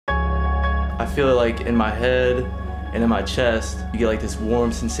I feel it like in my head and in my chest. You get like this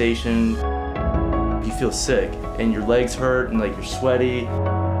warm sensation. You feel sick and your legs hurt and like you're sweaty.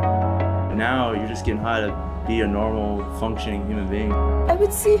 Now you're just getting high to be a normal, functioning human being. I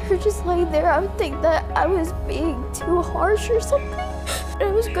would see her just laying there. I would think that I was being too harsh or something.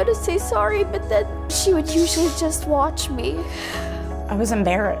 I was gonna say sorry, but then she would usually just watch me. I was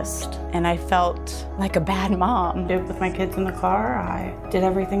embarrassed and I felt like a bad mom. With my kids in the car, I did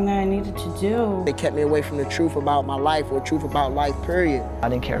everything that I needed to do. They kept me away from the truth about my life or truth about life, period. I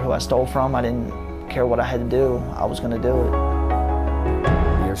didn't care who I stole from. I didn't care what I had to do. I was gonna do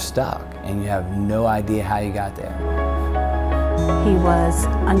it. You're stuck and you have no idea how you got there. He was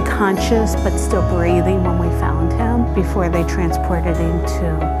unconscious but still breathing when we found him before they transported him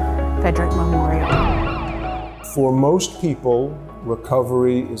to Frederick Memorial. For most people,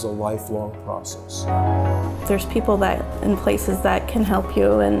 recovery is a lifelong process. There's people that in places that can help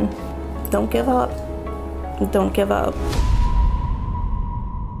you, and don't give up. Don't give up.